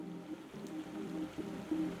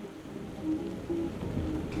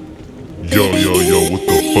Yo, what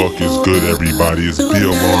the fuck is good, everybody? It's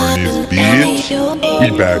BLR and it's bitch.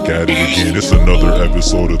 We back at it again. It's another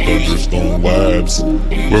episode of Thunderstone Labs,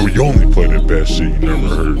 where we only play the best shit you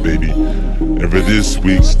never heard, baby. And for this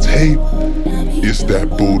week's tape, it's that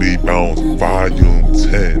Booty Bounce Volume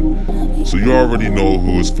 10. So you already know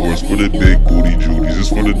who it's for. It's for the big booty Judies. It's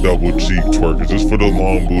for the double cheek twerkers. It's for the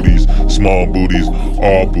long booties, small booties,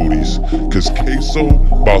 all booties. Cause Queso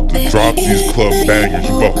about to drop these club bangers.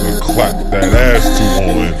 You about to clap that ass to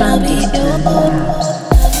on.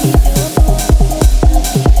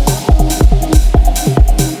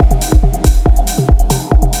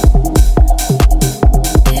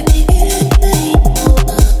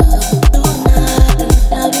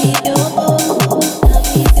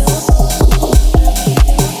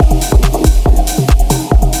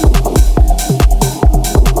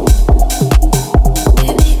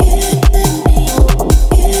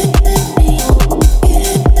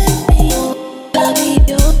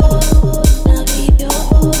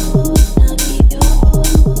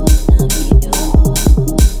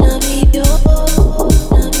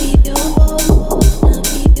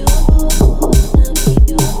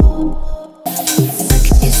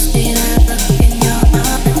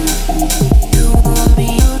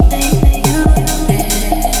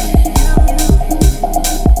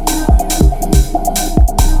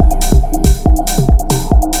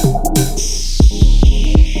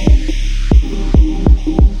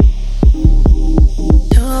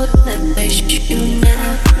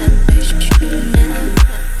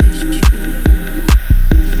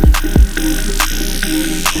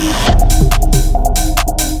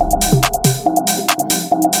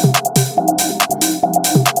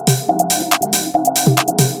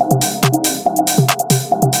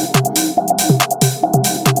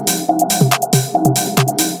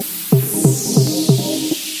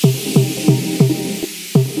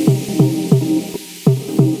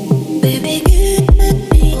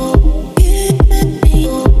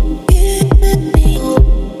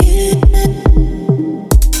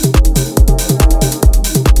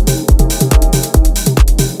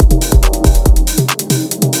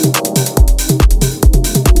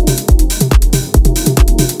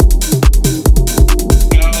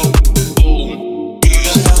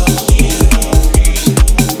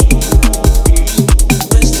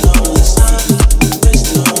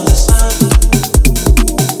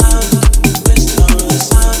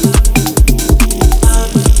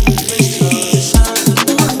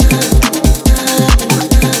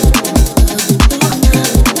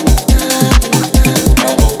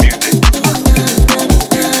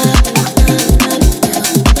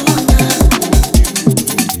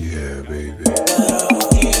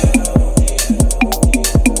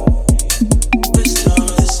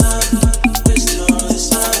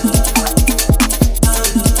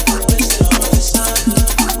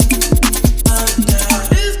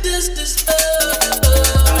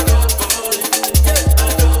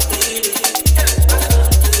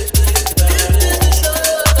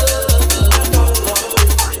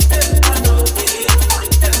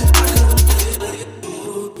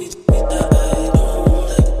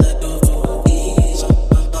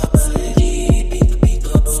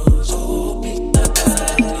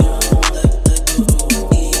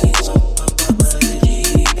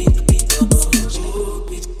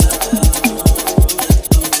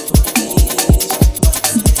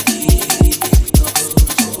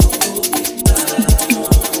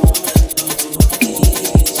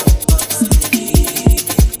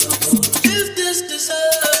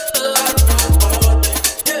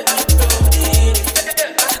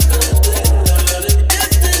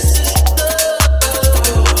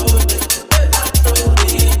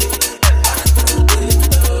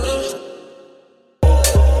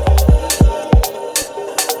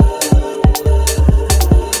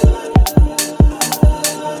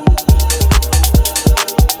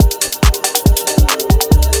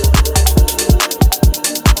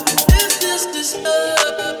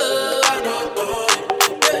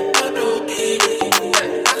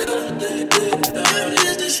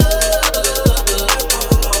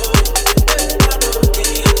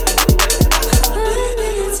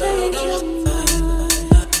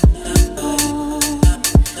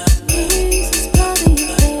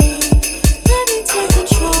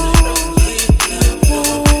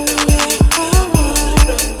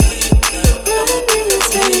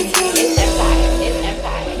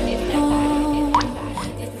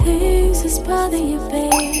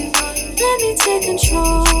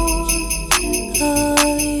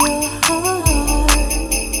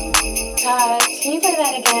 Can you play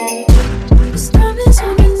that again? The storm is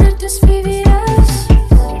coming at this VVS.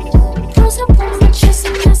 Goes up on my chest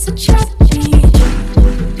and that's a chat.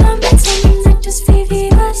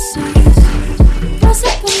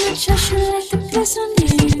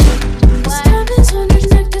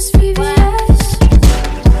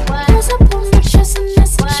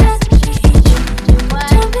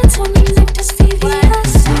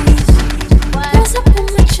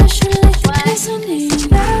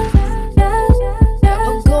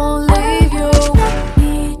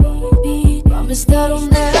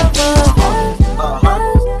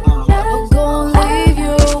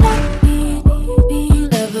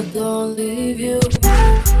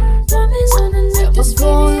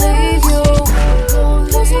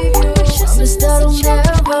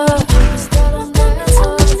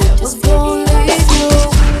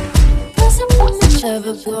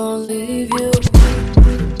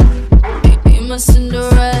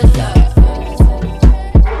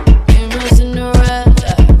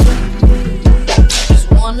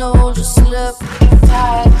 slip.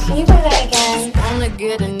 Todd, can you play that again? Wanna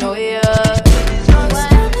get to know ya.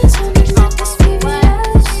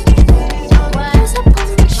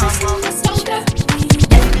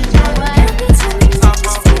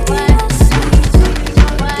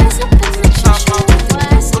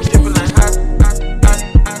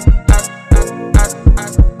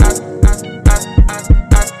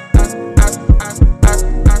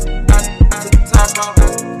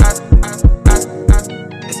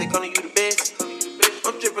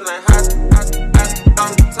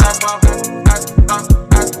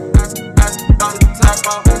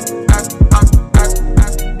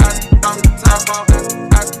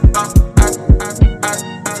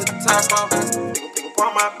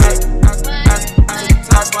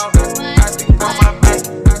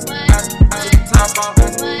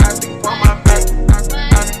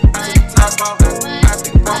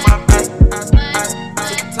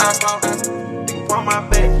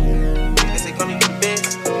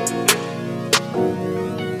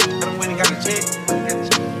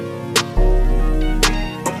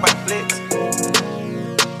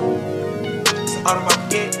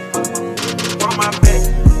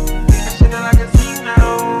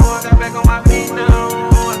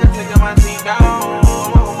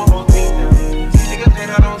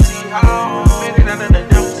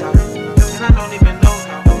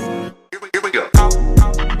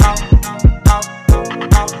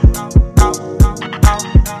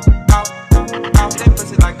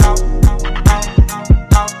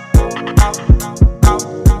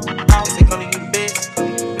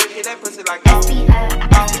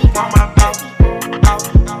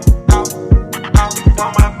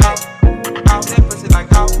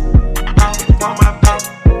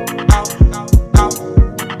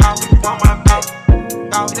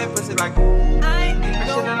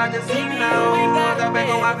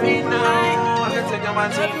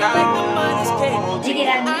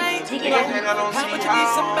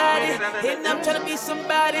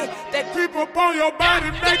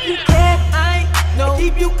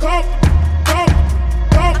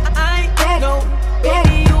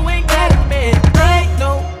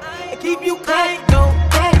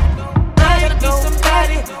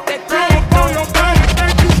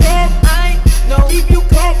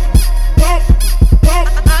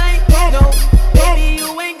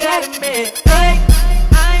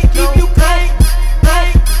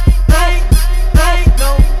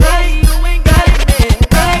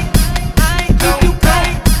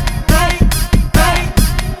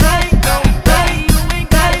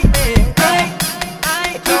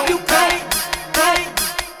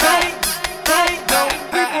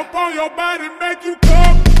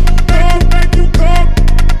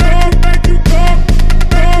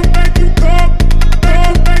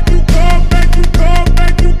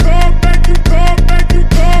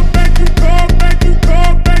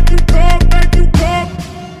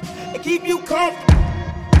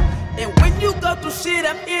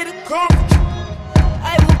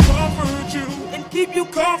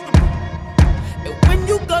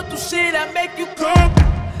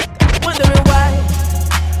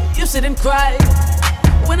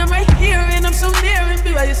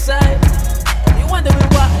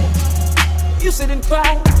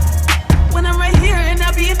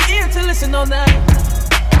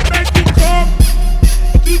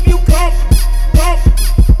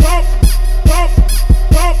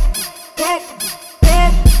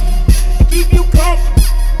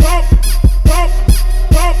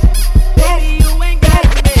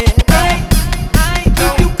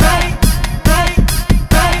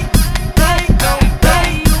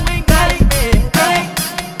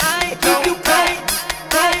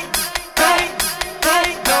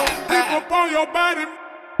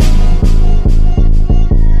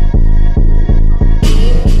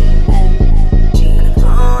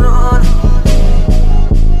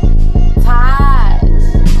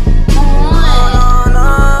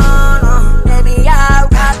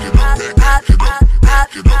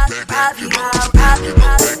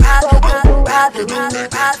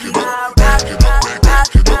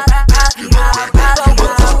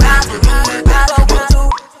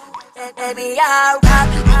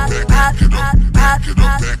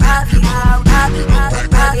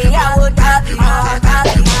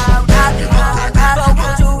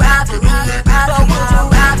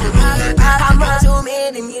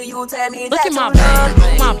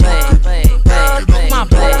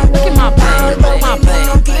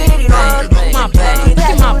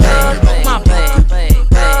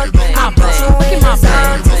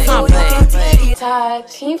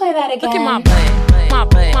 Can you play that again? Look at my play, my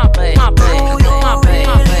play, my play, my play, my play, my play,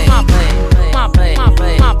 my play, my play, my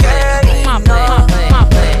play, my play, my play, my play, my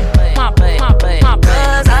play,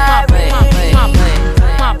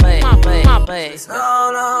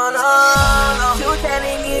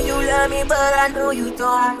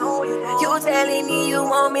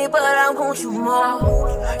 but I want you more.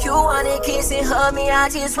 You wanna kiss and hug me, I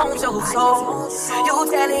just want your soul. You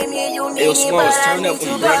telling me you need me, but I need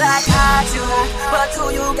you, but I got you. But do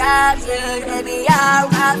you got me? Baby, I'll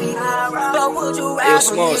rock me. But would you ride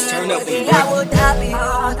for me? Baby, I would die for you.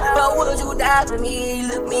 But would you die for me?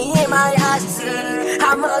 Look me in my eyes and see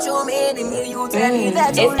how much you mean to me. You tell me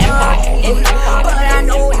that you love me, but I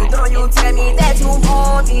know you don't. You tell me that you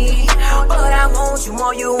want me, but I want you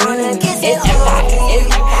more. You wanna kiss and hug me.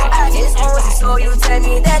 I just want you, so you tell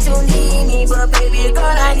me that you need me, but baby girl,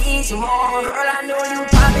 I need you more. Girl, I know you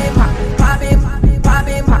poppin', poppin', poppin',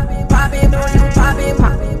 poppin', poppin', poppin'. Know you poppin',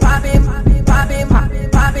 poppin', poppin', poppin', poppin', poppin',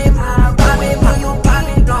 poppin', poppin'. Me you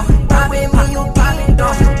poppin', poppin', me you poppin',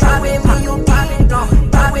 poppin', me you poppin',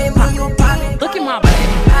 poppin', me you poppin'. Look at my butt,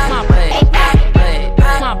 my butt, my butt. Look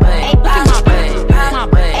at my butt, my butt, my butt. Look at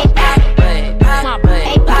my butt,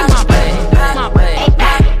 my butt, my butt.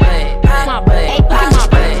 Look at my butt, my butt, my butt.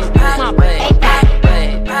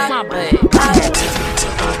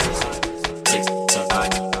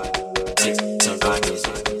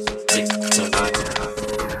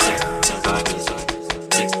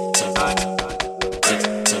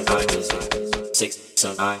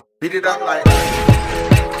 Beat it up like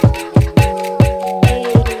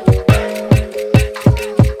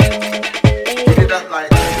beat it up like duck like duck like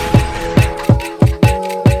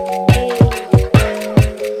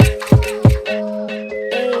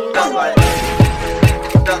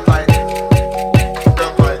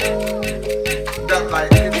duck like duck like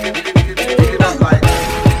beat it up like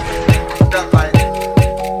duck like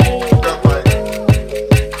duck like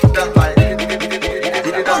duck like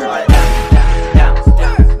beat it up like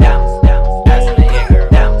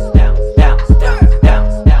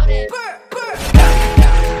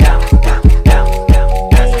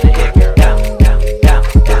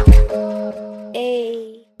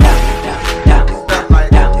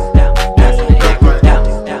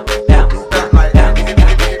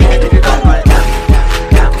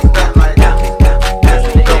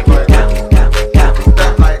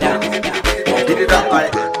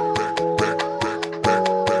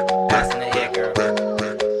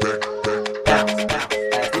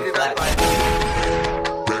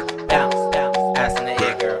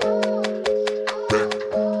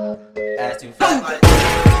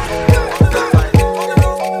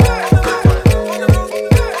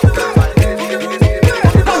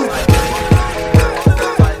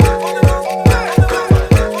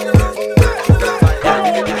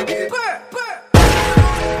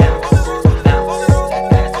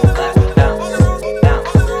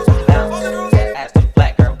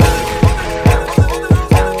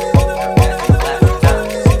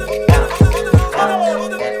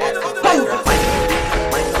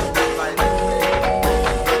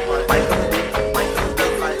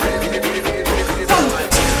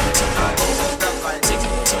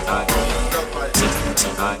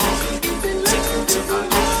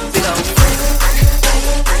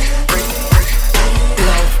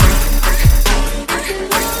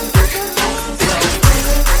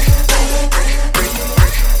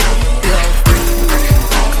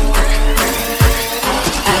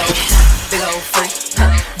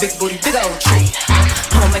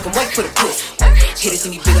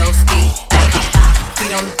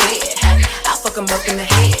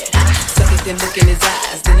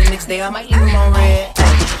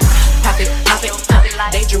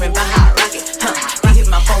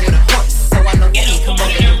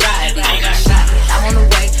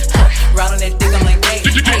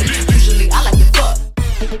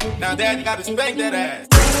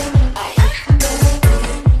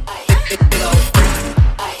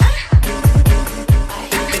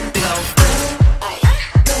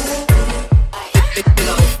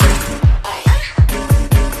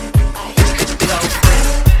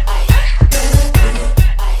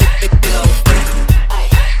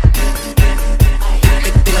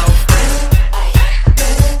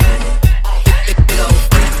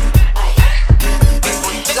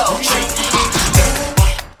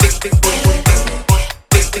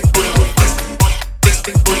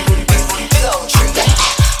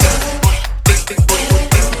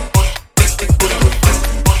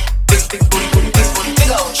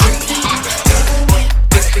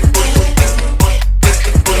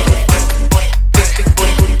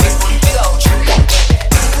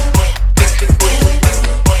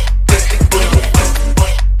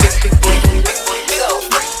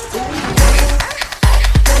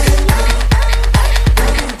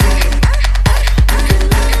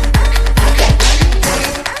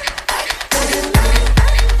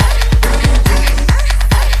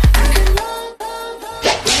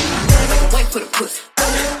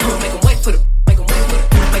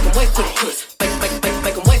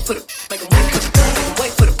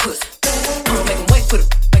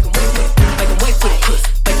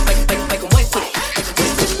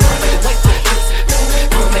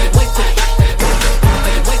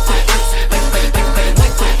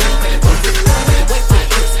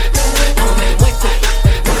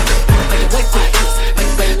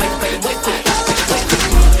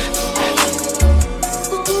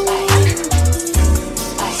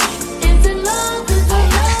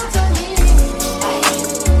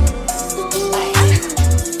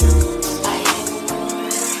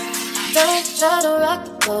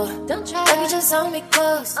just hold me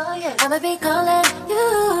close. Oh, yeah. I'ma be calling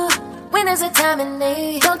you when there's a time in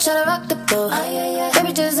need. Don't try to rock the boat. Oh, yeah, yeah.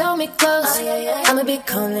 Baby, just hold me close. Oh, yeah, yeah. I'ma be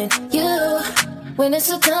calling you when it's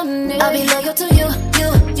a time in need. I'll be loyal to you.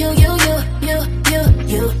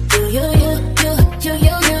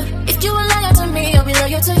 If you are loyal to me, I'll be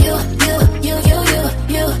loyal to you.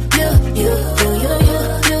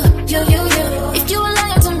 If you are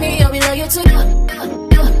loyal to me, I'll be loyal to you.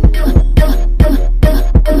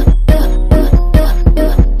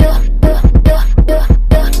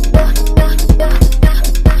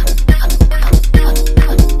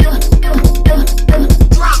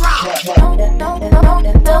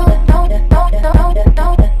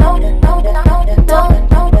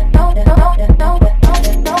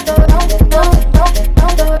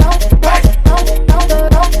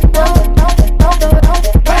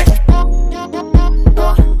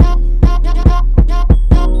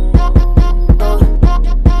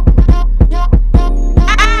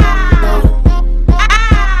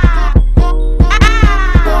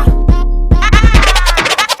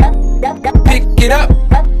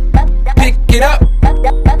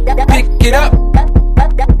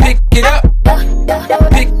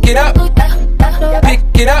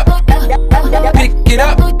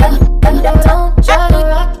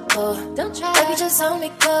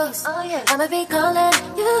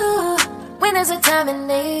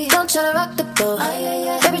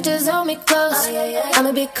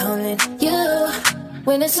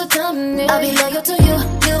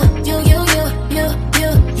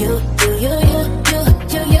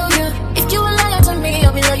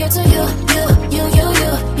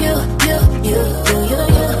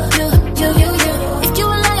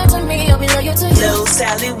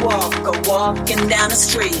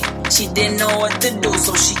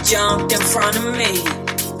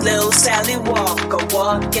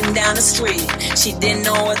 She didn't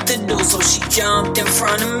know what to do, so she jumped in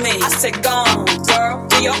front of me. I said, go on, girl,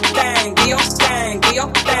 do your thing, do your thing, do your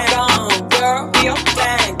thing. Go on, girl, do your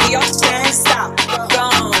thing, do your thing. Stop. Go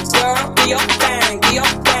on, girl, do your thing, do your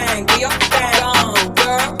thing, do your thing. Go on,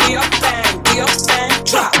 girl, do your thing, do your thing.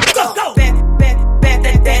 Drop. Go, go.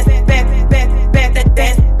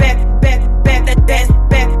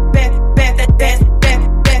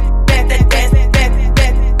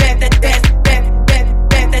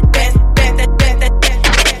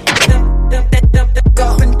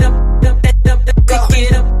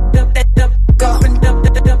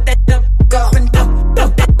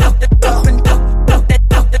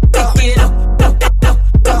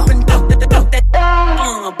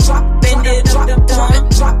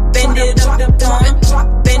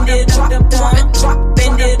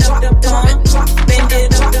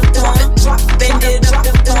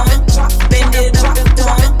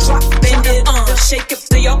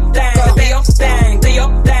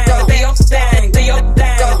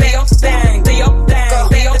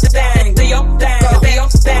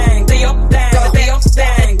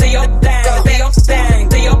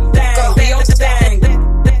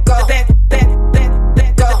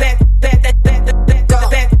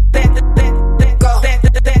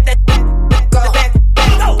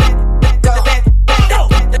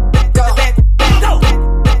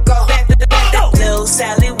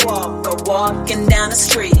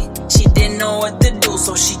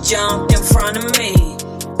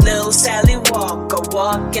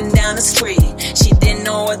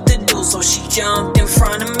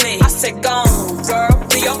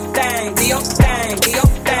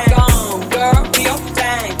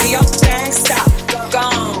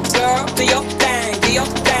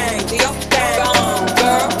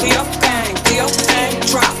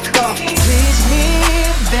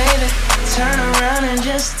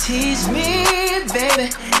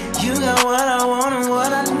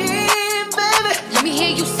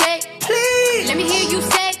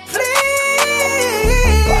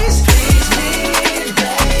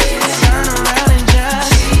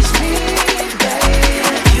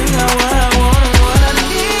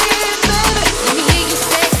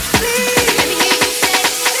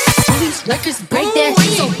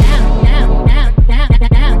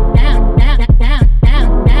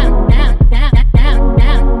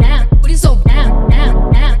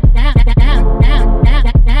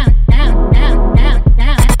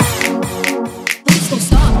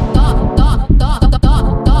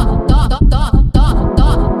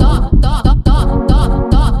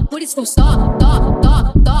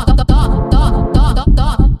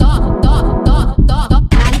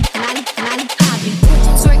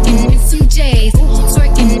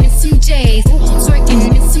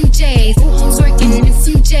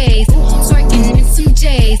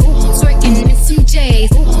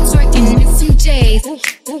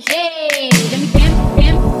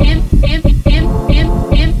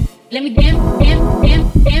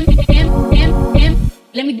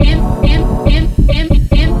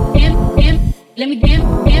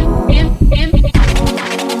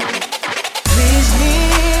 Please me,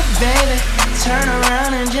 baby. Turn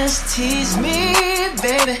around and just tease me,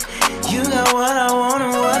 baby. You got what I want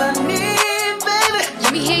and what I need, baby.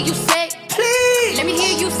 Let me hear you say, Please. let me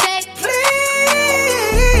hear you say,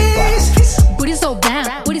 Please. booty so bound,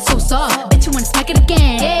 booty so soft, bet you wanna smack it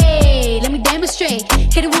again. Hey, let me demonstrate,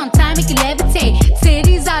 hit it one time, make it levitate.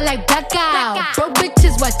 Titties are like blackout, broke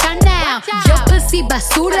bitches watch out now. Your pussy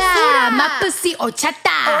basura, my pussy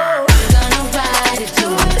horchata. Gonna ride it, do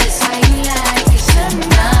it, that's how you like it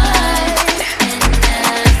tonight. And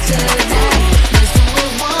after that, let's do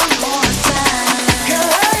it one more time.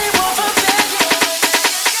 Girl, I ain't want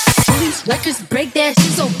my These records break that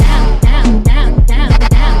shit so down, down, down, down,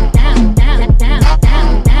 down, down, down, down,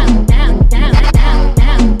 down, down, down, down, down,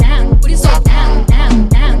 down, down. Booty so down, down,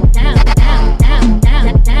 down, down, down, down,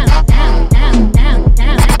 down, down, down, down, down,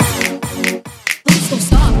 down. Booty so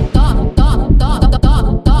soft, dog, dog, dog, dog,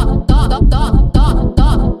 dog, dog, dog, dog, dog,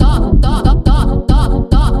 dog, dog, dog, dog, dog,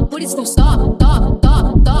 dog. Booty so soft, dog,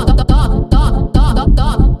 dog, dog, dog, dog, dog, dog,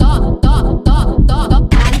 dog, dog, dog, dog,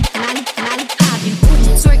 dog.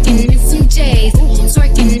 Twerking in some J's,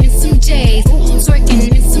 twerking in some J's,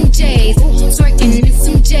 twerking in some J's, twerking in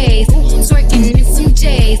some J's, twerking in some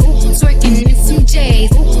J's, twerking in some J's,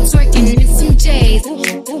 twerking in some J's.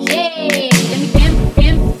 Hey, let me bam,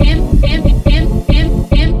 bam, bam, bam, bam, bam,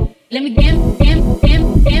 bam. Let me bam, bam,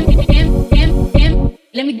 bam, bam, bam, bam, bam.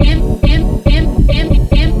 Let me bam, bam, bam, bam,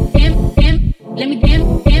 bam, bam, bam. Let me bam,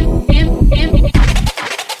 bam, bam, bam.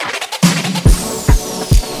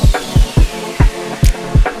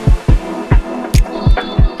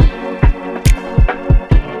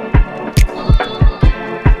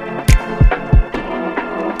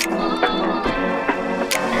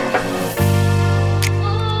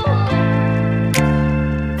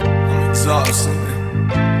 I'm exhausted.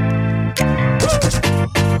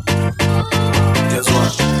 Guess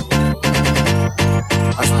what?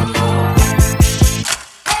 I just wanna go home.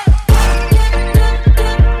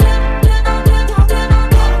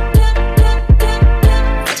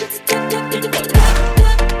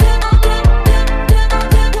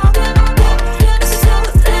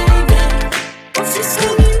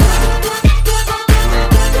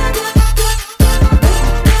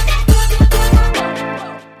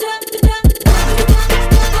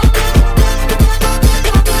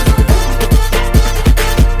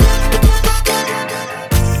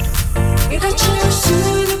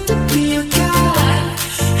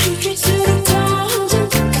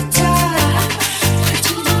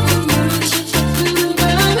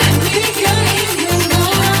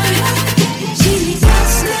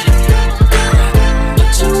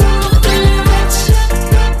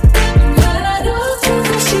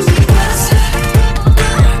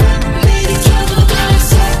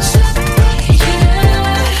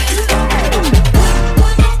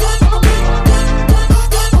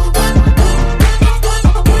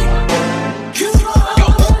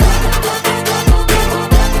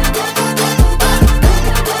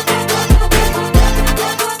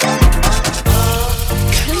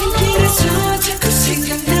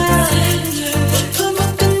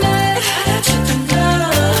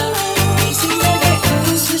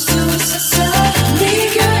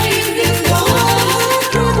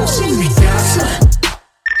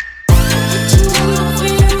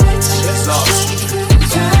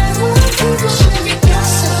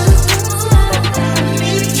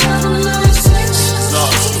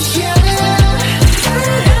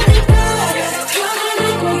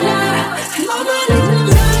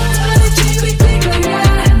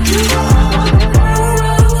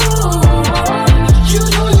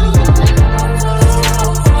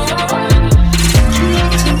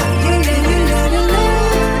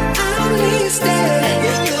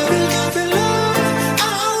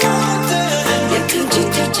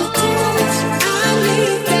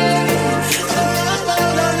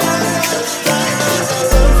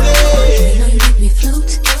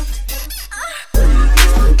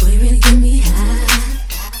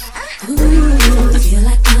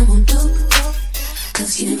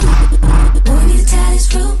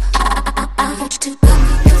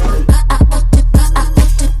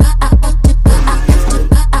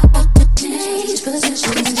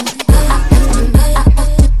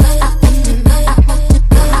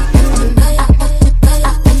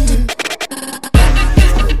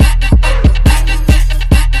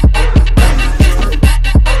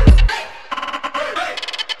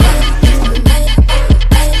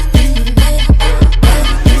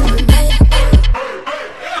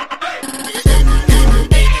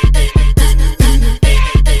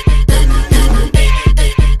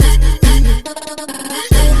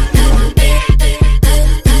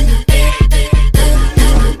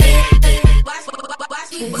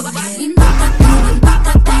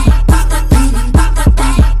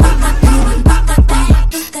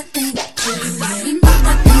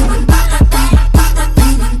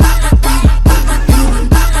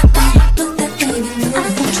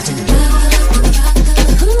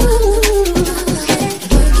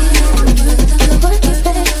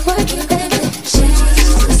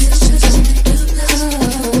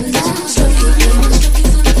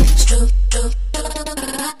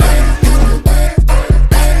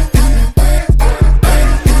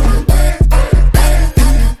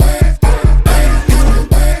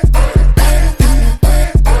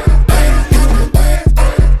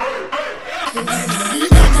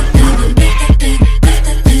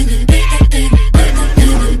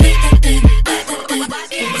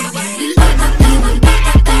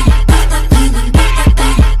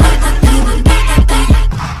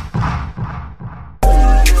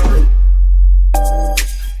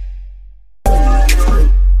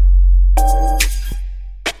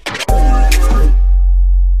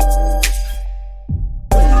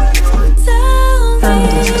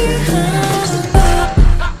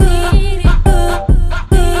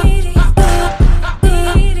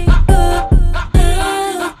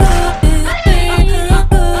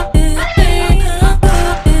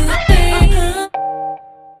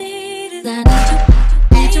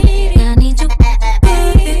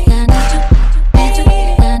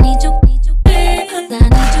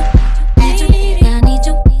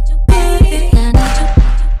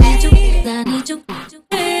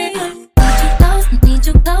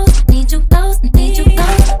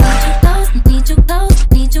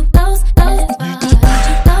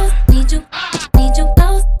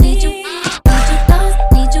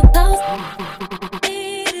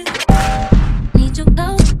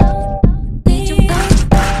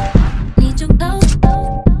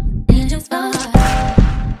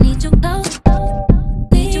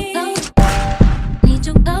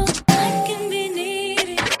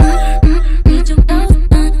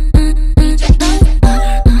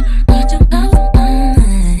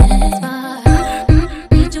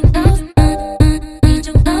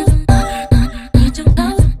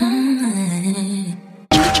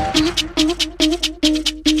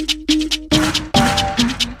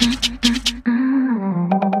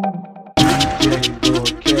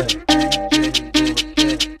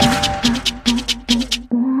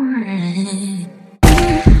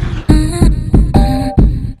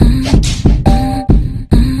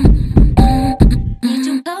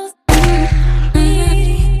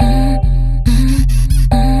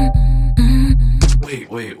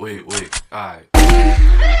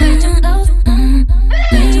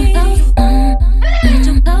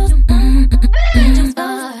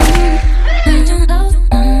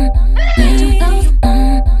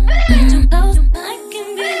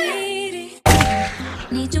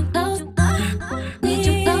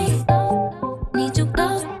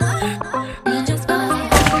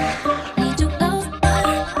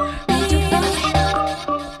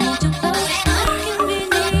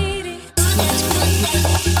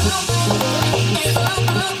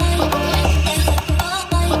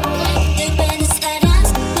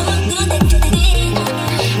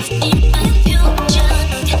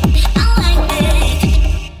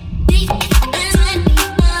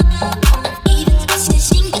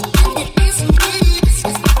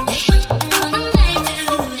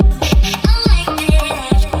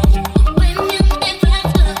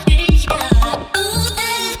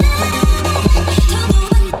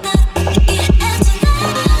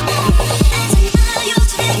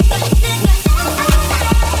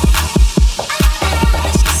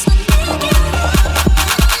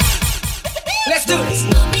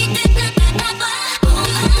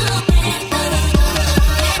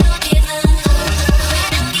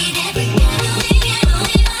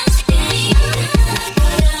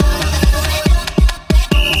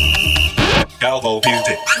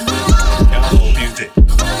 CalvoMusic.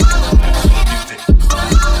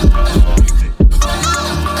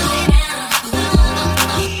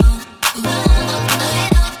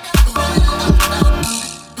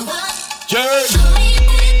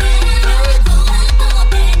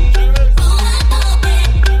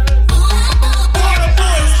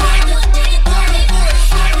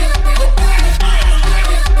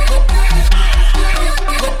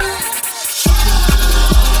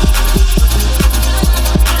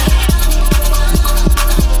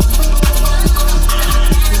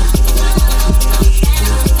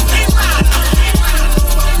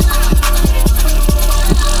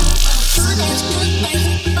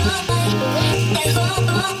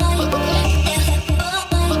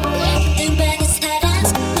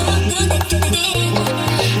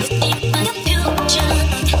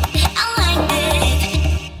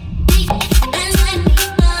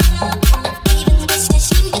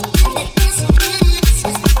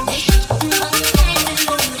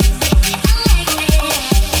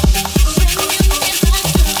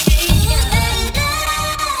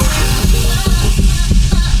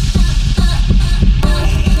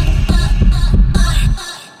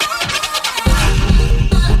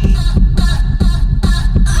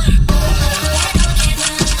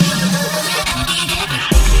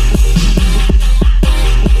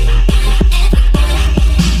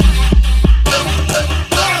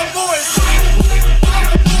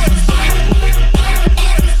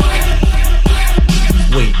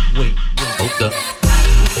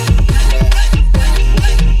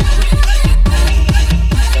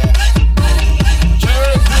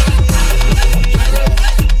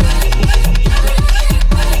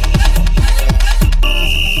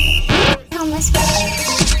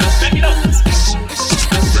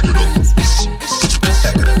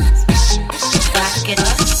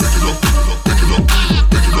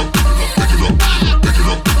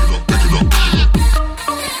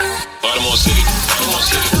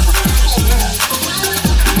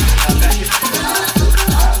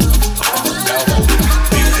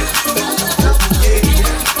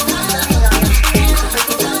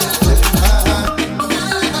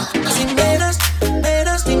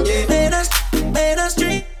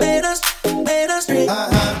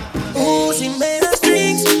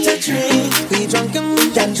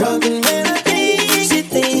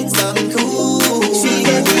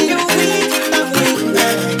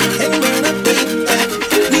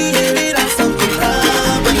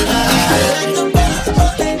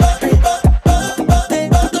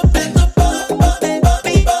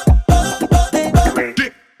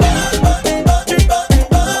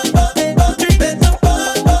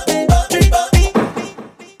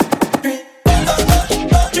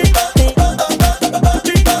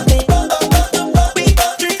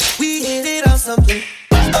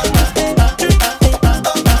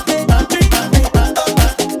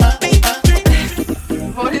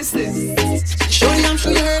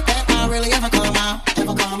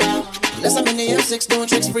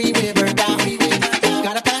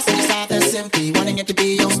 to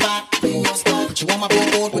be your spot. But you want my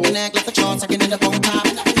billboard with an act like the charts, I can end up on top.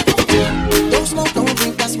 Don't smoke, don't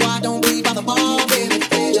drink, that's why I don't breathe by the bar, baby.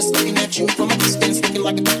 Just looking at you from a distance, looking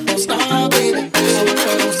like a goddamn star, baby. So I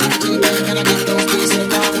throw those CG back and I get those keys in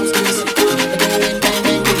the car, those keys in the car. I go in, bang,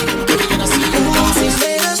 bang, baby, and I see you all say,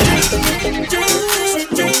 let us drink, drink, drink,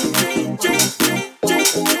 drink, drink, drink, drink,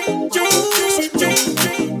 drink, drink,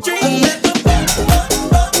 drink, drink. Bring it back.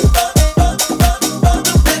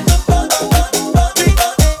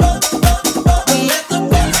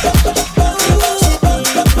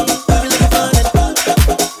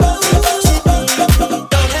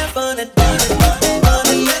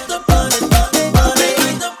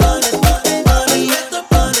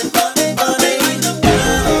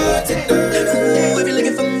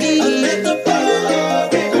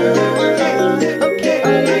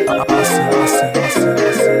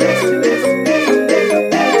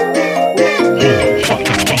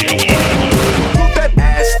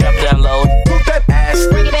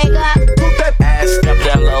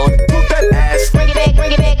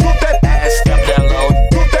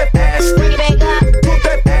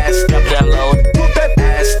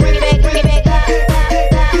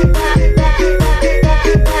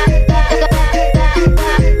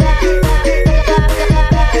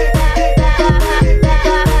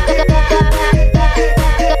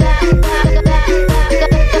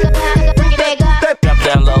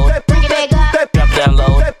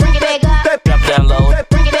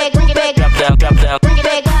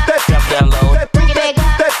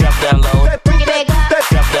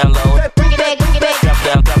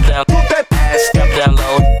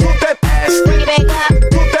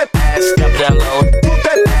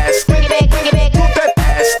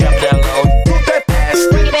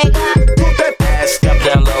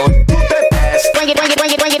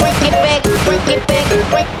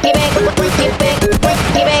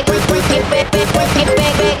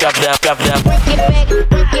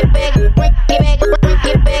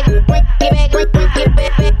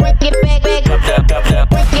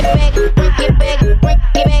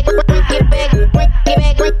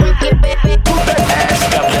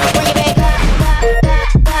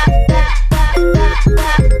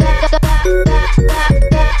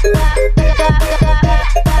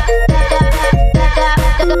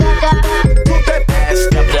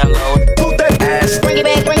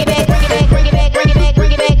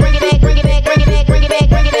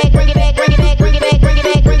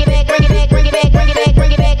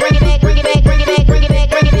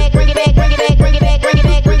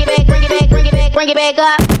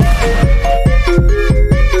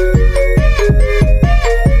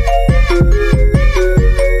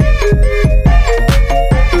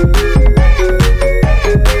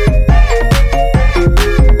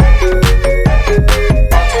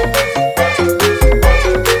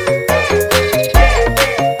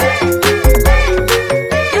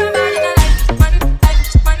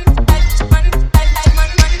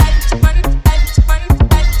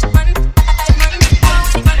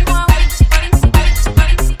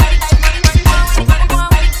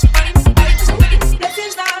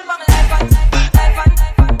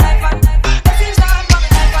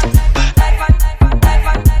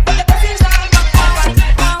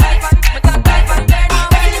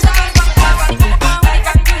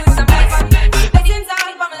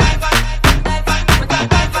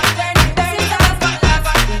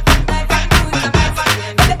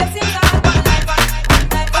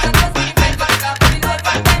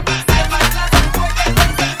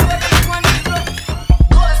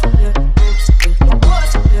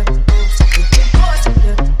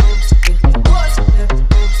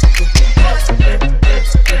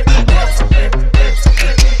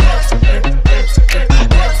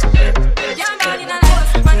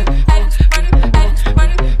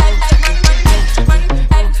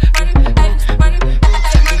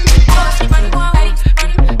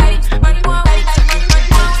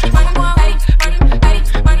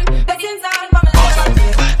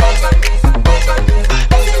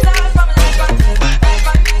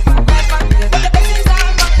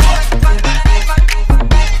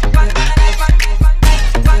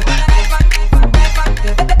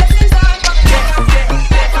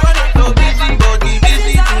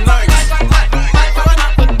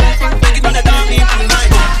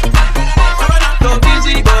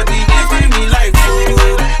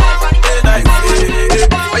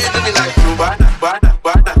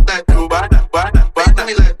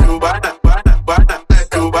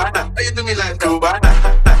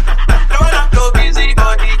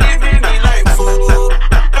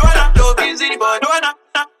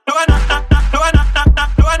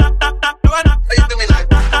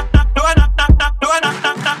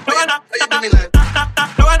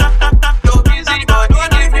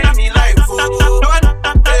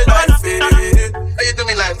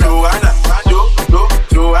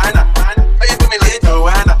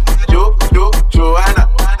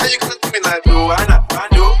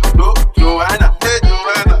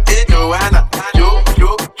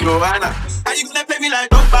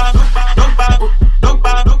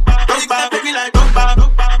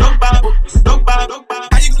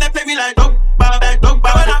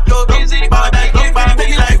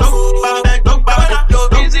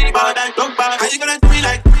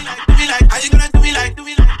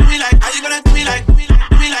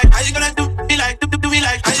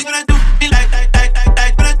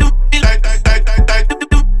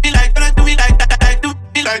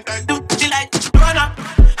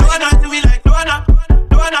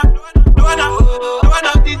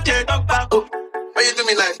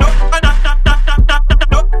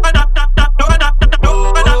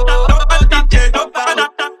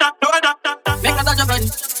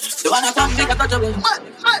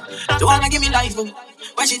 You wanna give me life, oh.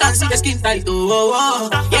 When she dance, see the skin tight, oh, oh.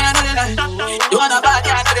 Yeah, I know the lie. You wanna bad,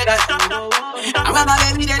 yeah, I know the lie. And when my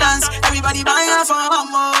baby they dance, everybody buy her for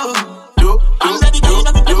more. I'm ready, girl, you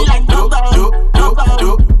know me baby like Drogba. You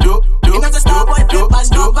know the star boy play pass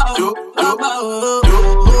Drogba.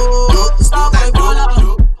 Star boy pull out.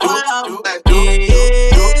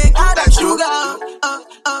 Yeah, got that sugar.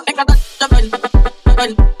 Make a touch the bun.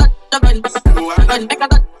 Make a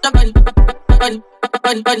touch the bun.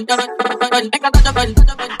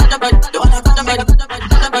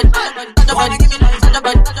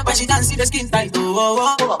 When she dance, see the skin tight,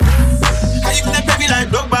 oh. How you gonna play me like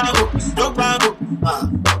Drogba, Drogba,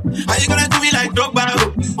 How you gonna do me like Drogba,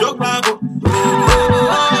 Drogba,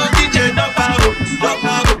 DJ Drogba,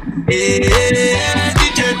 Drogba, yeah,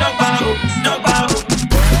 DJ Drogba, Drogba.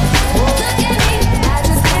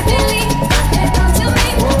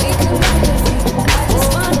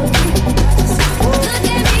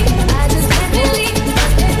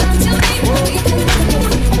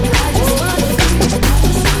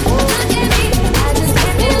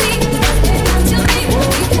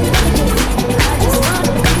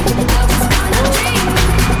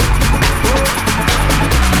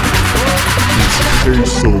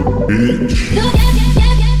 So bitch.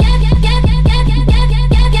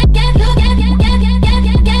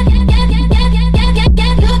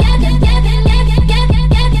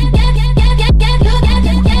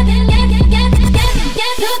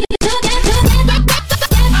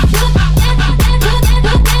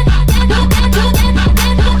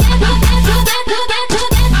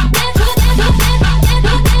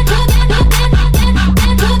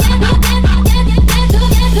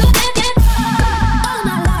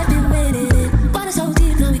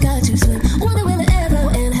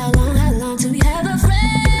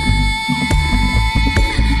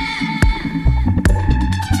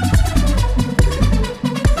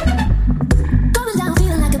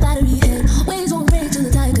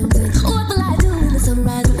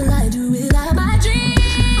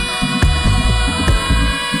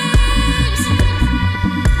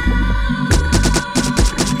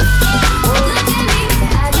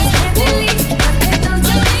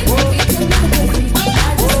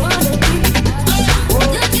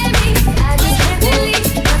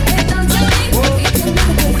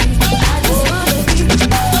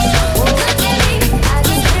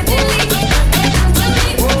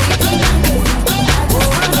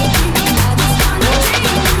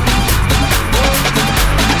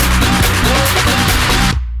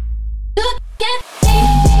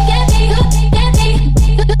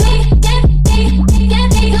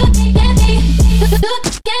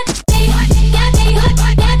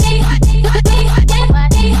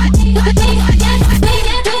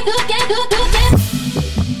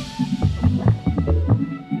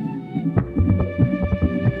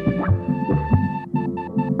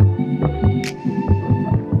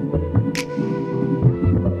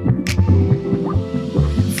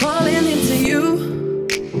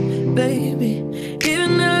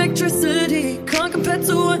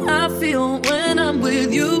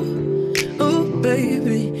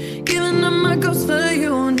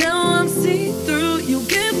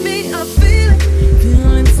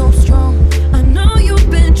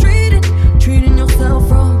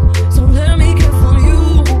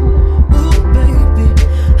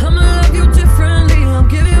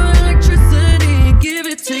 Give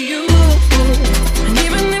it to you.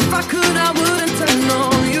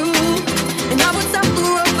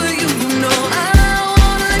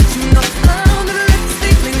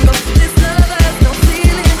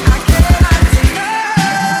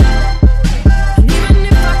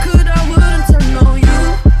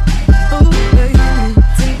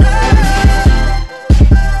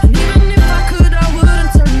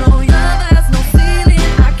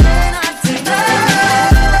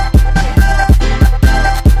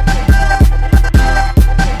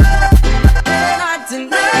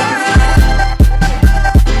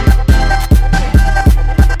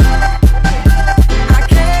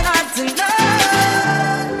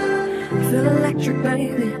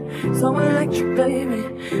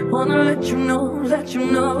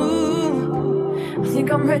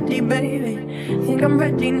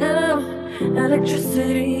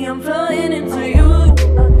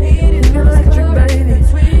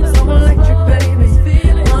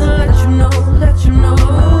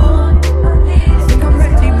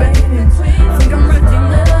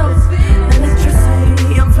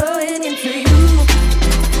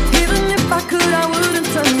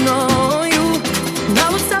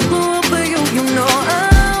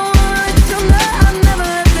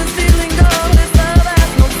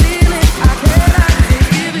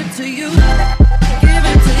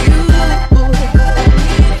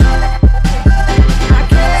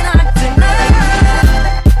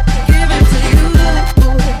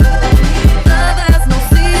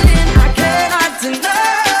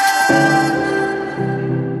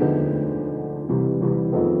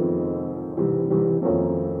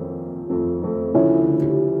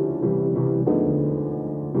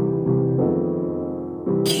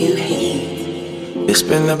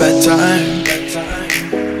 been a bad time.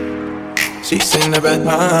 She's in a bad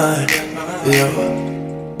mind, yo.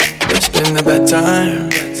 It's been a bad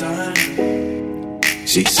time.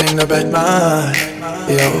 She's in a bad mind,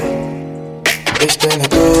 yo. It's been a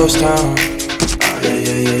ghost town. Oh yeah,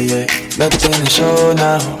 yeah, yeah, yeah. Nothing to show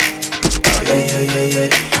now. Oh yeah, yeah, yeah, yeah.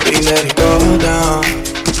 We let it go down. Oh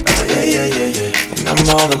yeah, yeah, yeah, yeah. And I'm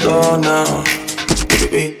all alone now.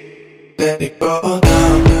 We let it go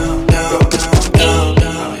down, down, down, down,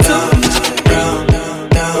 down, down, down, down, down,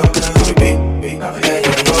 down. We let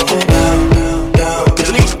it go down, down, down,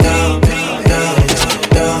 down, down,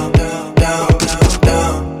 down, down, down,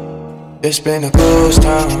 down. It's been a ghost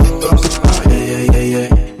town. Oh yeah, yeah, yeah, yeah.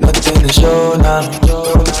 Nothing to show now.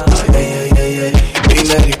 Oh yeah, yeah, yeah, yeah. We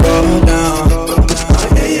let it go down. Oh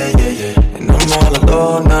yeah, yeah, yeah, yeah. And I'm all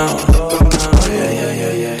alone now. Oh yeah, yeah,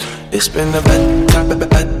 yeah, yeah. It's been a bad time, bad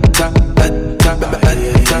time, bad time, bad time, bad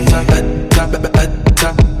time, bad time, bad time, bad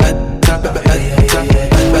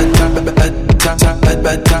time, bad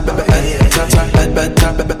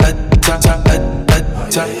time, bad time, bad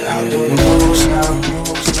time. How do you move now?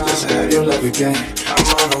 Just have your love again. I'm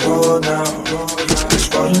on the road now.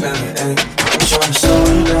 Just rolling down the end. I'm trying to slow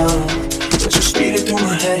you down, but you're speeding through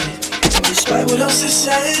my head. And despite what else is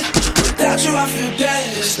said, without you I feel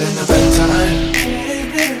dead. It's been a bad time.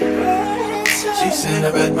 She's in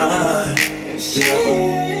a bad mind.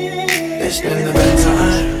 Yeah. It's been a bad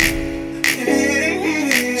time.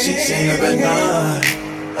 She's in a bad mind.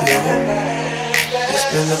 Yeah. It's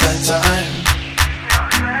been a bad time.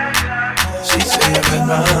 She's in a bad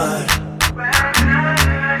mind.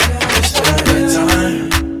 It's been a bad time.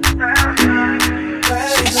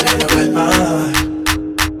 She's in a bad mind.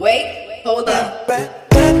 Wait, hold up.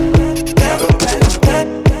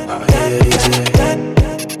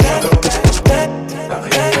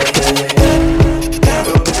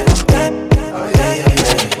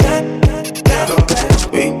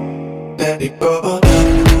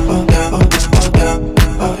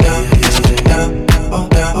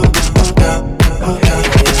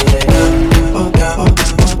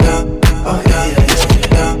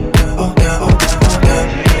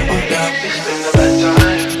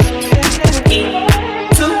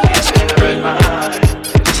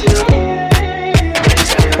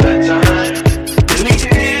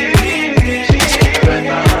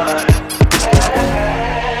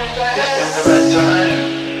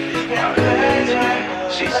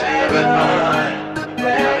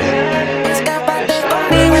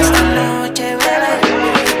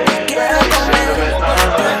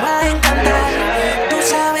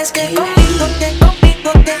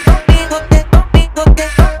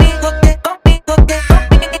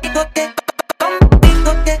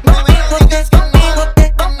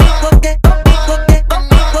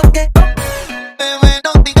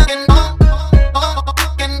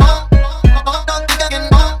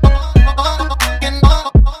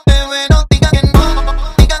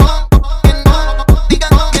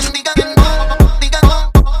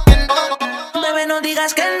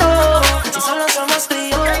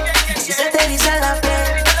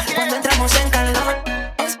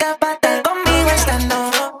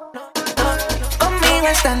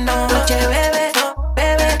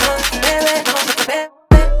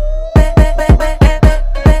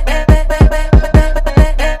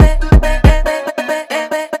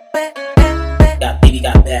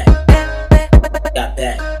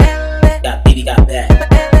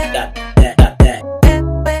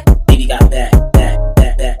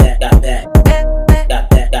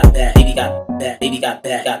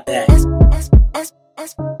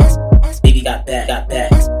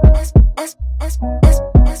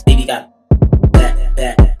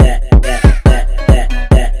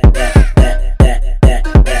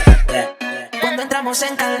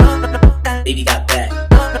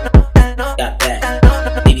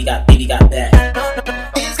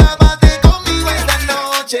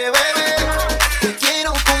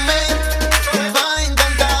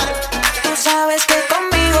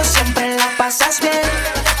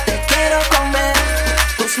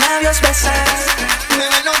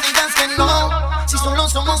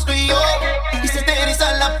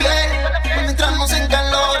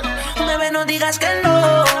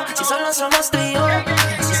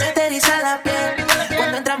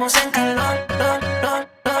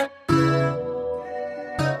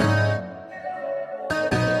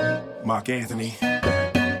 Mark Anthony.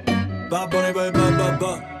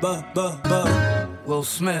 Will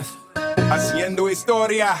Smith. Haciendo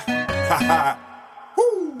historia.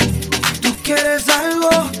 Tú quieres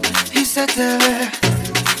algo y se te ve.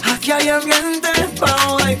 Aquí hay ambiente pa'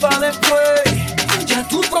 ahora y pa' después. Ya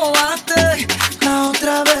tú probaste la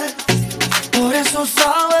otra vez. Por eso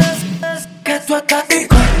sabes que tú estás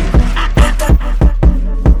tico.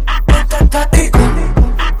 Que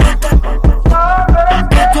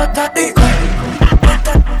tú estás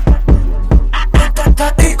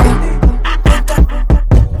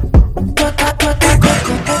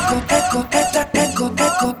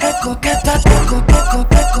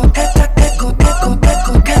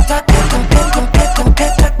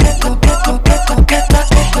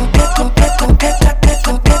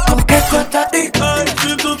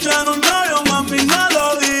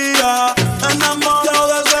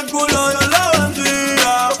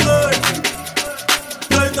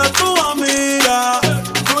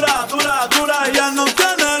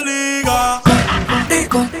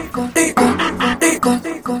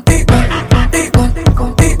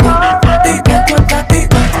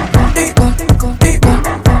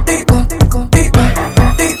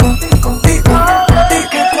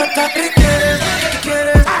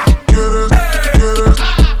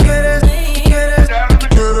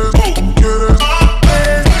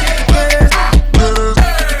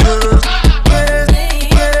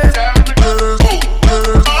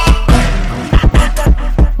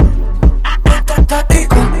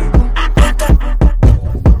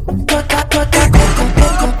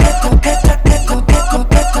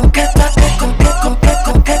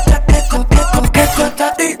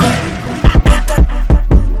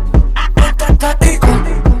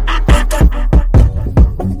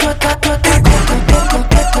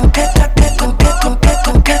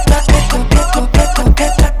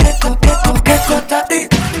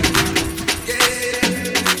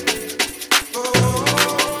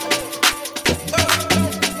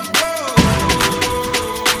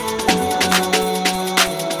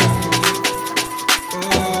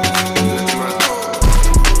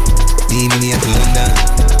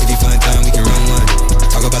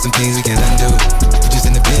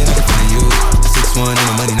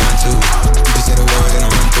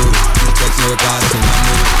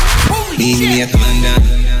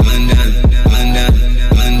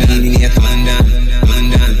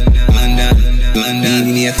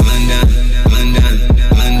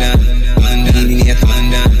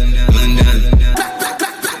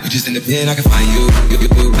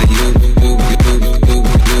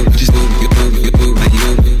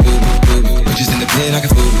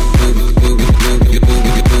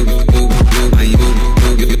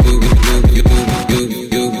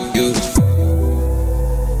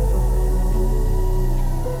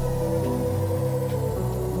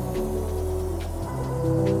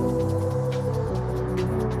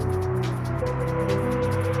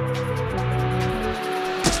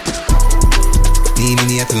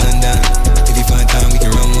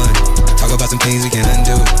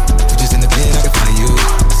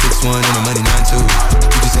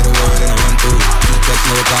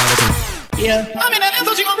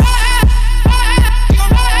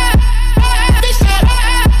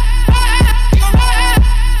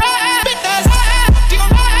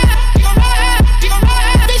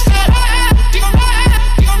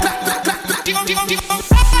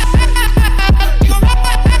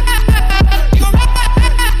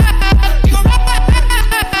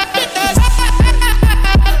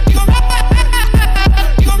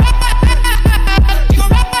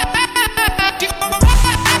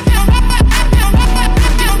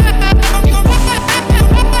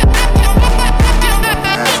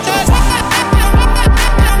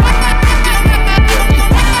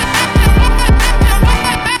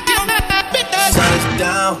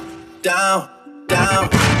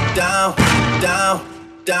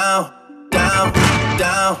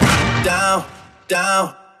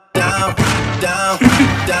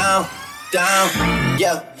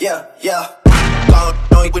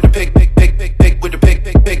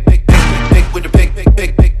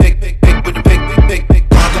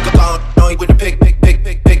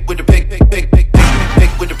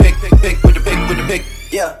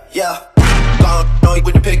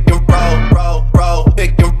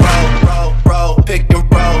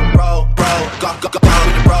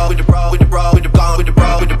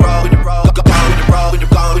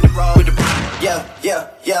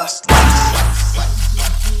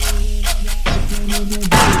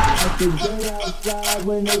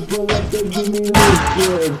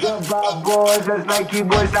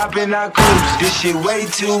This shit way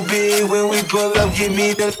too big. When we pull up, give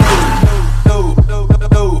me the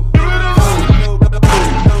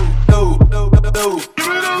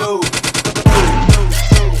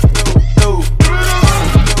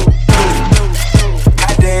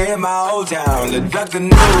had to hit my old town to duck the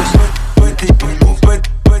news. Put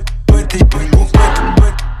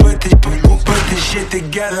this shit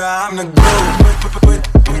together. I'm the glue.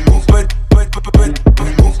 Put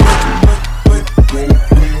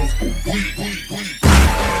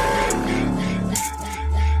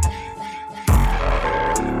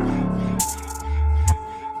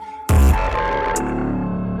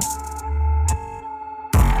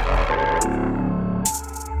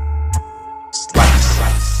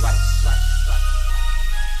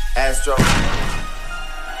Castro.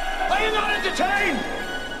 Are you not entertained?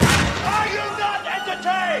 Are you not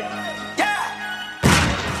entertained? Yeah!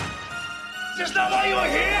 Is this not why you are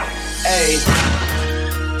here? Hey,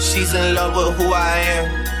 she's in love with who I am.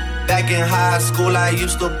 Back in high school, I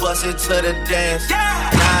used to bust it to the dance. Yeah!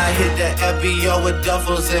 Now I hit the FBO with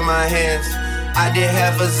duffels in my hands. I did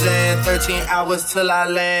half a Zen, 13 hours till I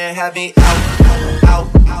land. Have me out,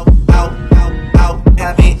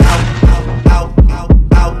 have me out,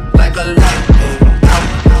 like a light.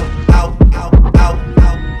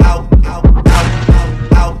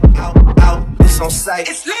 It's on sight.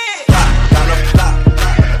 It's lit. Down the block.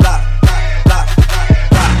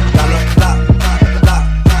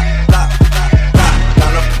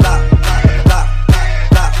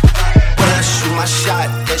 My shot,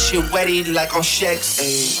 that shit wetty like on Shex.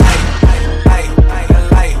 It's lit.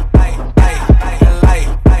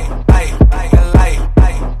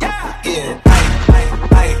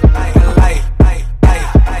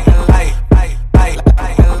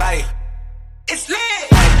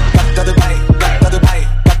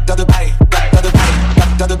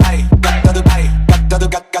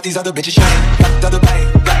 Got these other bitches shine.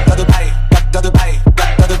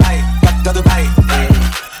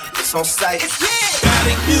 It's on sight. It's lit.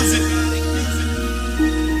 Music.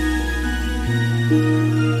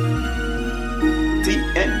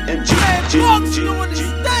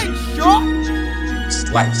 Yo,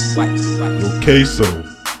 K-So,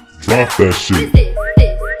 drop that shit.